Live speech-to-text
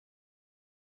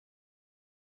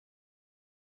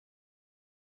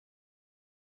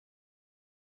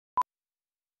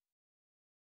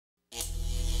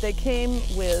They came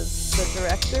with the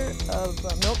director of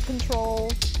milk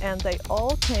control, and they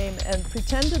all came and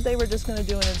pretended they were just going to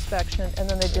do an inspection, and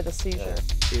then they did a seizure.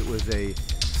 It was a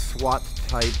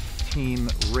SWAT-type team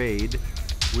raid,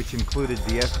 which included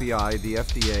the FBI, the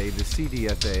FDA, the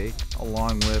CDFA,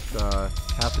 along with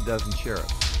half a dozen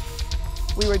sheriffs.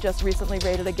 We were just recently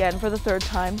raided again for the third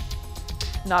time.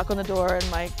 Knock on the door, and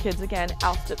my kids again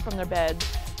ousted from their beds.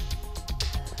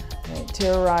 They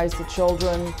terrorized the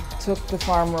children, took the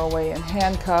farmer away in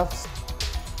handcuffs.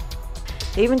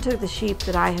 They even took the sheep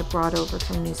that I had brought over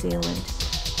from New Zealand,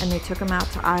 and they took them out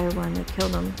to Iowa and they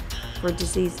killed them for a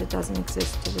disease that doesn't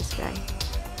exist to this day.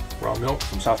 Raw milk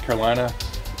from South Carolina,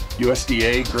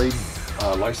 USDA grade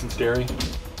licensed dairy,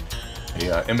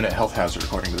 a imminent health hazard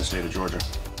according to the state of Georgia.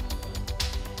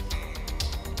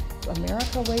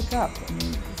 America, wake up. I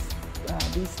mean,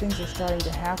 these things are starting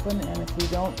to happen, and if we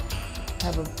don't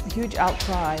have a huge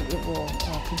outcry, it will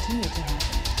continue to happen.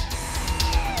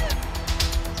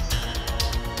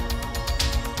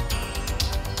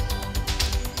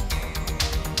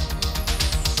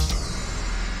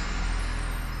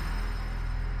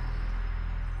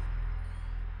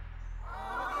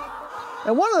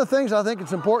 And one of the things I think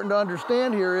it's important to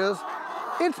understand here is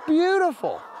it's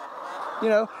beautiful, you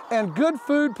know, and good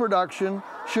food production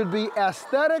should be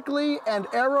aesthetically and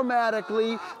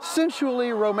aromatically,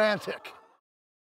 sensually romantic.